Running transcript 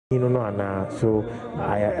no, and so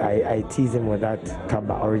I tease him with that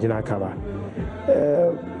KABA, original KABA.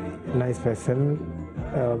 Nice person,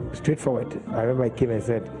 straightforward. I remember I came and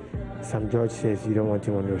said, Sam George says you don't want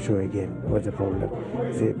him on your show again. What's the problem?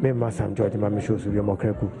 Say, remember Sam George, my shows will be more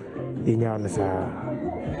critical. Inya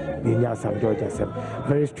Sam George,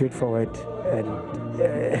 very straightforward, and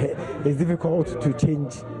it's difficult to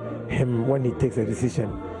change him when he takes a decision.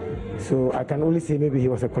 So I can only say maybe he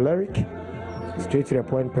was a choleric, straight to the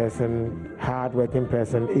point person, hard working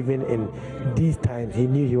person. Even in these times, he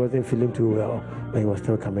knew he wasn't feeling too well, but he was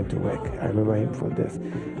still coming to work. I remember him for this.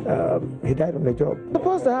 He died on the job.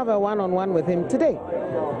 Supposed to have a one-on-one with him today.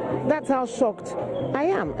 That's how shocked I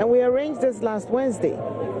am. And we arranged this last Wednesday.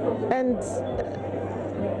 And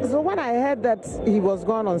so when I heard that he was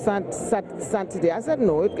gone on Saturday, I said,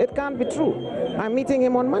 no, it can't be true. I'm meeting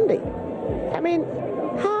him on Monday. I mean,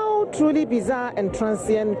 how truly bizarre and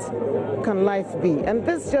transient can life be? And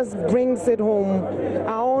this just brings it home,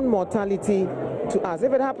 our own mortality to us.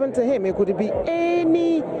 If it happened to him, it could be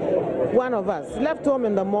any one of us. Left home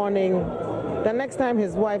in the morning, the next time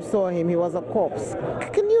his wife saw him, he was a corpse.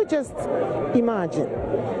 Can you just imagine?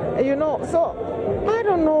 You know, so I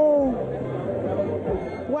don't know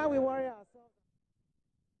why we worry ourselves.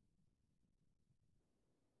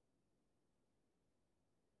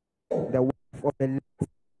 The wife of the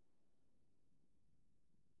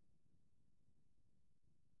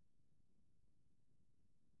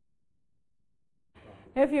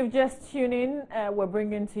If you've just tuned in, we're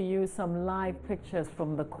bringing to you some live pictures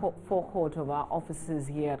from the forecourt of our offices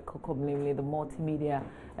here at KOKOBLIMLI, the multimedia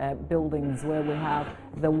buildings, where we have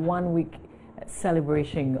the 1 week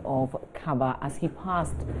celebration of KABA as he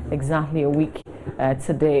passed exactly a week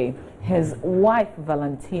today. His wife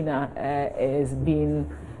Valentina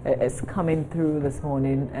is coming through this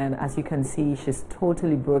morning, and as you can see, she's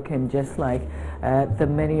totally broken, just like the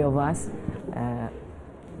many of us.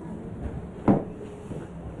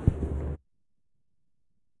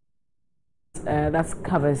 That's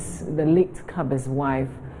the late KABA's wife,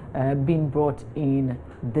 being brought in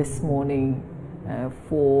this morning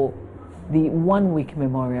for the 1 week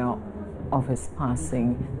memorial of his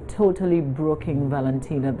passing. Totally broken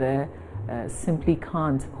Valentina there, simply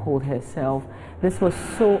can't hold herself. This was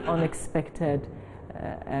so unexpected,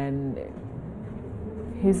 and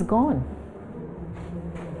he's gone.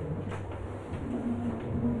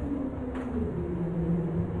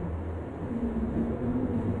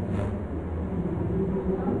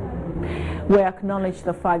 We acknowledge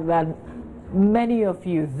the fact that many of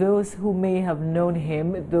you, those who may have known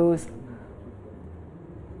him, those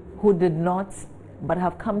who did not, but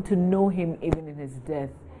have come to know him even in his death,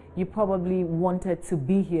 you probably wanted to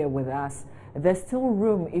be here with us. There's still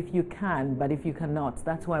room if you can, but if you cannot,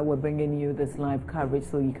 that's why we're bringing you this live coverage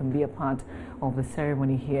so you can be a part of the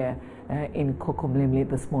ceremony here in KOKOBLIMLI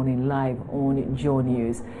this morning, live on Joy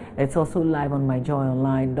News. It's also live on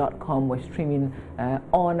myjoyonline.com. We're streaming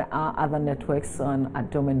on our other networks on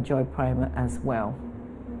Adom and Joy Prime as well.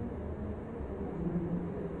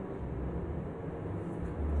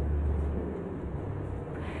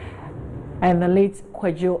 And the late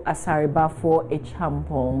Kwadwo Asaribafo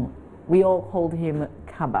Echampong, we all called him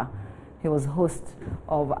KABA. He was host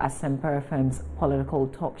of Asempa FM's political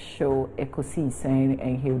talk show Ekosi Sen,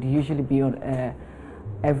 and he would usually be on air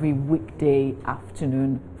every weekday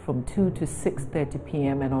afternoon from 2 to 6:30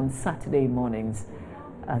 p.m. and on Saturday mornings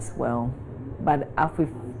as well. But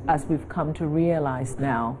as we've come to realize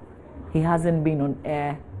now, he hasn't been on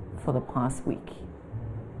air for the past week.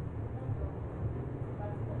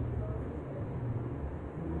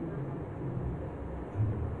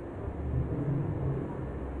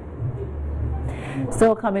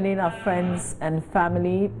 Still coming in are friends and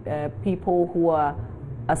family, people who are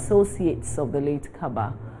associates of the late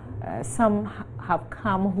KABA. Some have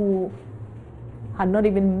come who had not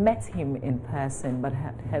even met him in person, but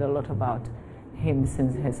had heard a lot about him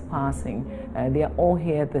since his passing. They are all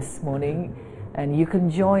here this morning, and you can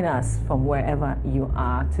join us from wherever you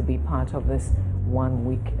are to be part of this 1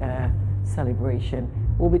 week celebration.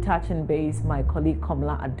 We'll be touching base. My colleague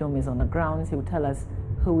Komla Adom is on the grounds. He will tell us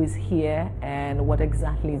who is here and what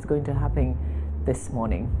exactly is going to happen this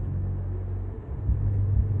morning.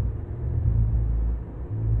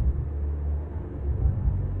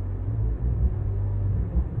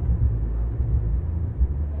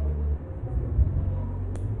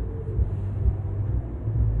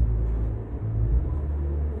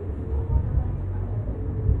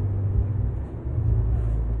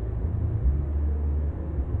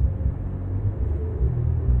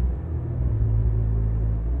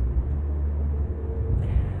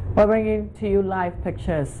 We're bringing to you live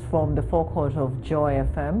pictures from the forecourt of Joy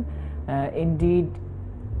FM. Indeed,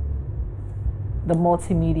 the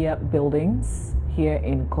multimedia buildings here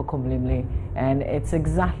in Kokomlimle. And it's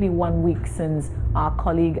exactly 1 week since our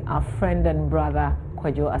colleague, our friend and brother,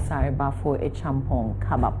 Kwadwo Asare Bafo Echampong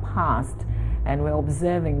KABA passed. And we're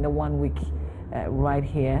observing the 1 week right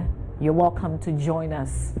here. You're welcome to join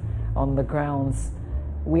us on the grounds.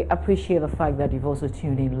 We appreciate the fact that you've also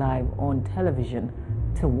tuned in live on television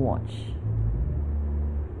to watch.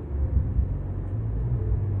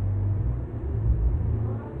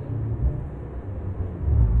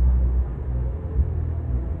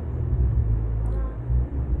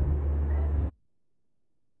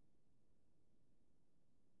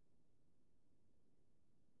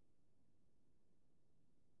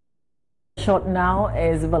 Shot now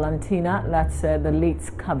is Valentina, that's the late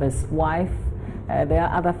KABA's wife. There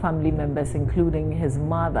are other family members, including his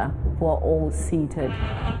mother, who are all seated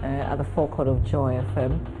at the forecourt of Joy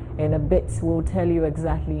FM. In a bit, we'll tell you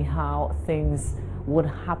exactly how things would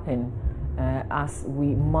happen as we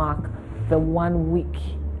mark the 1 week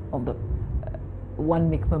of the 1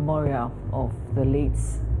 week memorial of the late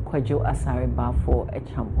Kwadwo Asare Bafo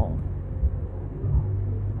Echampong.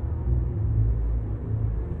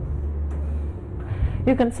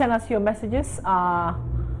 You can send us your messages. Our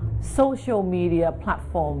social media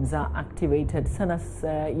platforms are activated. Send us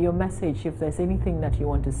your message if there's anything that you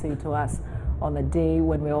want to say to us on the day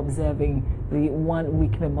when we're observing the 1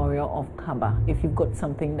 week memorial of KABA. If you've got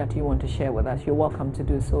something that you want to share with us, you're welcome to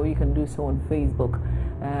do so. You can do so on Facebook,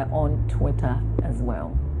 on Twitter as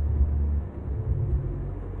well.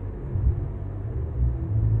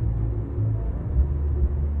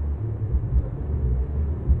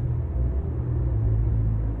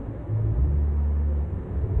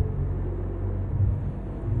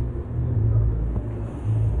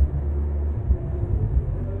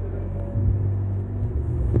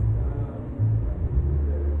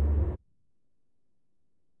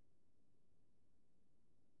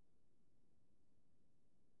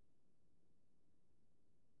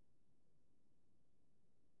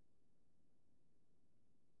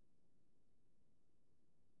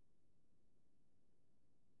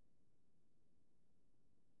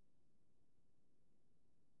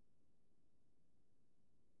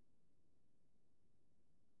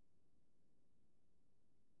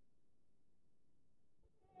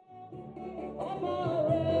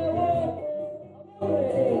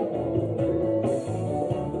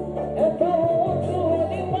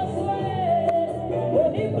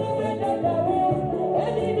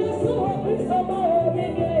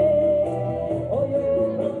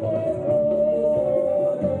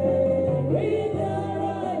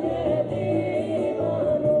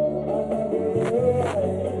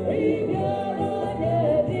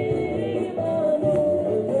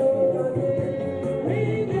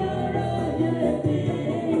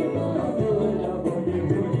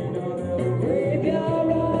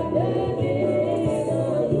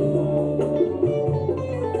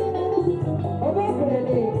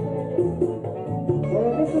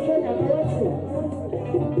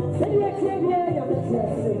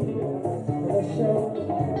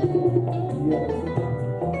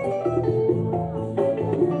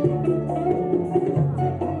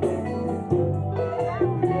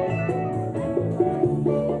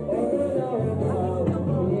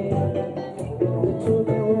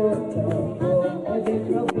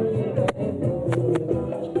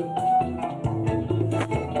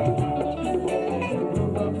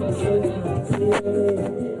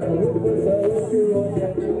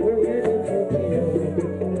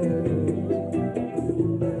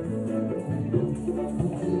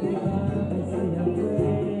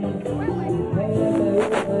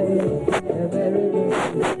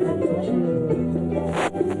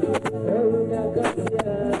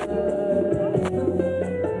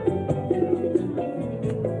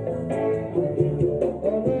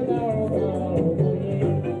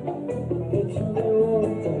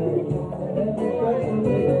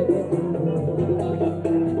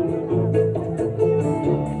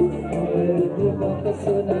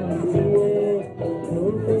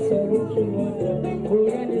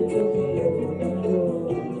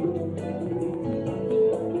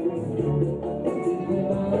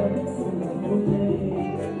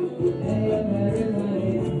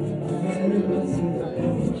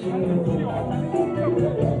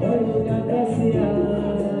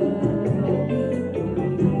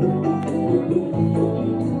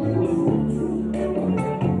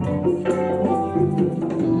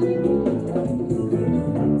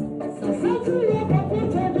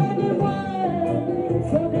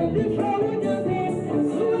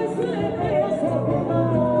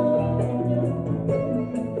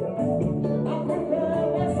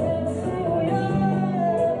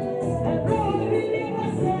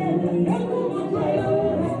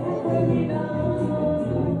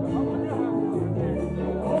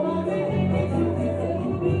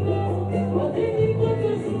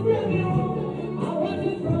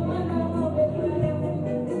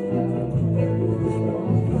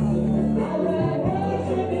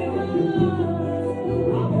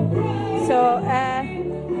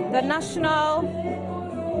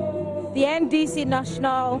 NDC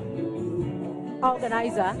national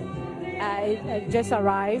organizer just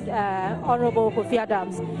arrived, Honorable Kofi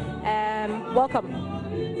Adams. Welcome.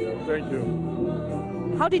 Thank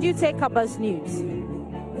you. How did you take KABA's news?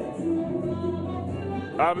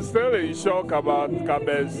 I'm still in shock about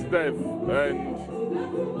KABA's death,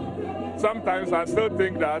 and sometimes I still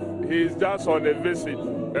think that he's just on a visit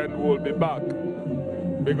and will be back,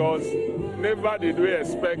 because never did we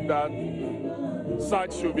expect that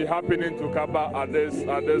such should be happening to KABA at this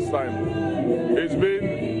time. It's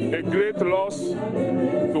been a great loss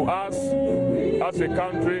to us as a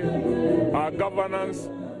country, our governance.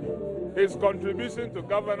 His contribution to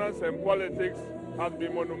governance and politics has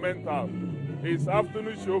been monumental. His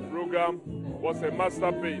afternoon show program was a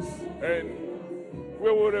masterpiece, and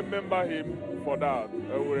we will remember him for that.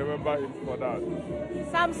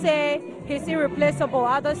 Some say he's irreplaceable.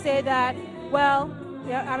 Others say that, well,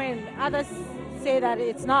 others say that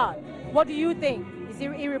it's not. What do you think? Is he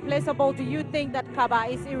irreplaceable? Do you think that KABA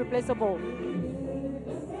is irreplaceable?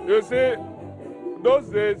 You see, those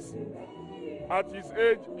days, at his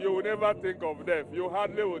age, you will never think of death. You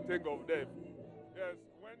hardly will think of death. Yes,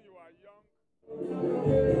 when you are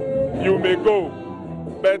young, you may go.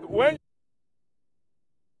 But when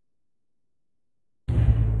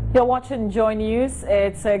you're watching Joy News,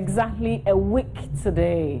 it's exactly a week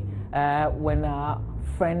today when our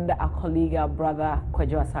friend, our colleague, our brother,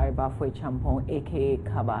 Kwadwo Asare Champon, aka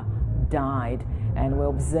KABA, died. And we're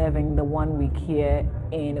observing the 1 week here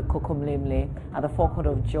in Kokomlemle at the Forecourt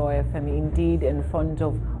of Joy FM, indeed in front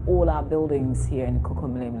of all our buildings here in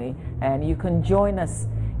Kokomlemle. And you can join us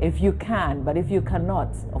if you can, but if you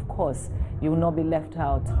cannot, of course, you will not be left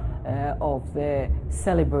out of the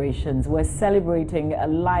celebrations. We're celebrating a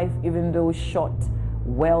life, even though short,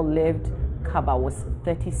 well-lived. KABA was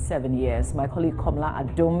 37 years. My colleague Komla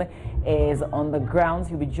Adom is on the grounds.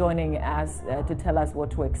 He'll be joining us to tell us what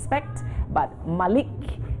to expect. But Malik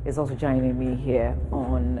is also joining me here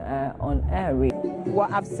on air. Well,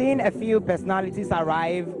 I've seen a few personalities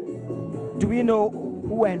arrive. Do we know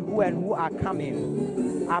who are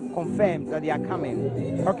coming? I've confirmed that they are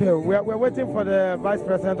coming. Okay, we're waiting for the Vice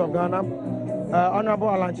President of Ghana. Honorable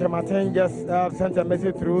Alan Martin just sent a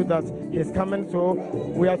message through that he's coming, so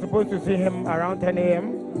we are supposed to see him around 10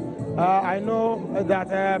 a.m. I know that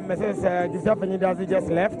Mrs. Giuseppe Nidazi just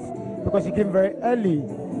left because she came very early.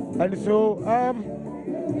 And so,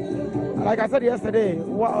 like I said yesterday,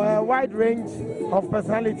 a wide range of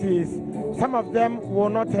personalities. Some of them will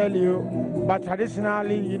not tell you, but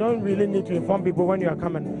traditionally, you don't really need to inform people when you are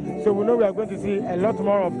coming. So we know we are going to see a lot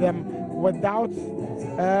more of them without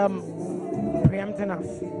preempting us.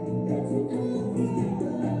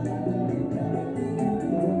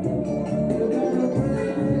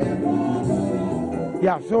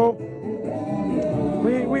 Yeah, so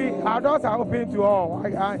our doors are open to all.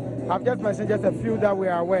 I've just mentioned just a few that we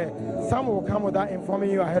are aware. Some will come without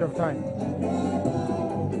informing you ahead of time.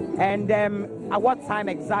 And at what time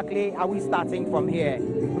exactly are we starting from here?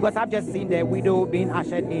 Because I've just seen the widow being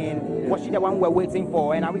ushered in. Was she the one we're waiting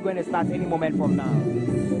for? And are we going to start any moment from now?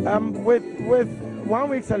 With 1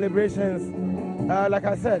 week celebrations, like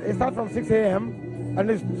I said, it starts from 6 a.m. and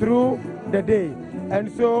it's through the day.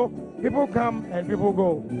 And so people come and people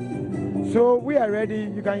go. So we are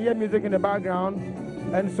ready. You can hear music in the background.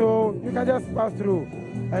 And so you can just pass through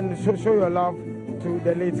and show your love to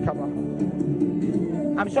the late KABA.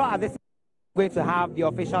 I'm sure at this we're going to have the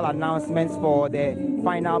official announcements for the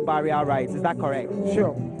final burial rites. Is that correct?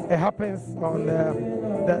 Sure. It happens on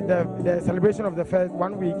the celebration of the first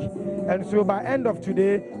 1 week. And so by end of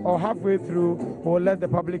today or halfway through, we'll let the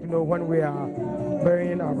public know when we are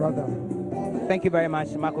burying our brother. Thank you very much,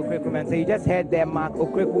 Mark Okrekumante. You just heard there, Mark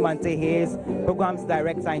Okrekumante. He is programs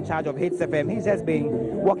director in charge of Hits FM. He's just been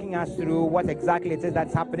walking us through what exactly it is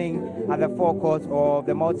that's happening at the forecourt of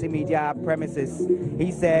the multimedia premises.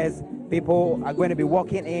 He says people are going to be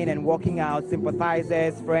walking in and walking out,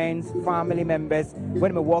 sympathizers, friends, family members,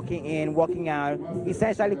 going to be walking in, walking out,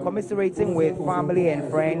 essentially commiserating with family and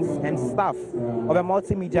friends and staff of a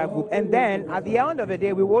multimedia group. And then at the end of the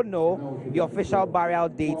day, we will know the official burial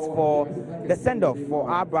dates for the send-off for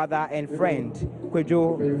our brother and friend,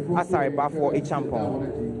 Kwadwo Asare Champon.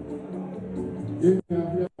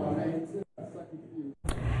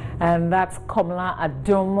 And that's Komla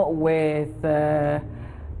Adom with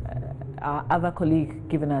our other colleague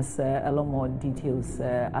giving us a lot more details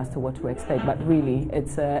as to what to expect. But really,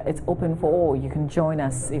 it's open for all. You can join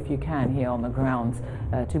us if you can here on the ground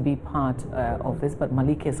to be part of this. But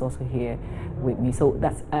Malik is also here with me. So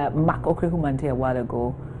that's Mark Okrehumante a while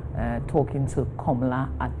ago. talking to Komla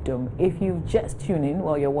Adom. If you've just tuned in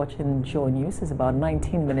while you're watching Joy News, it's about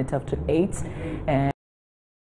 19 minutes after 8.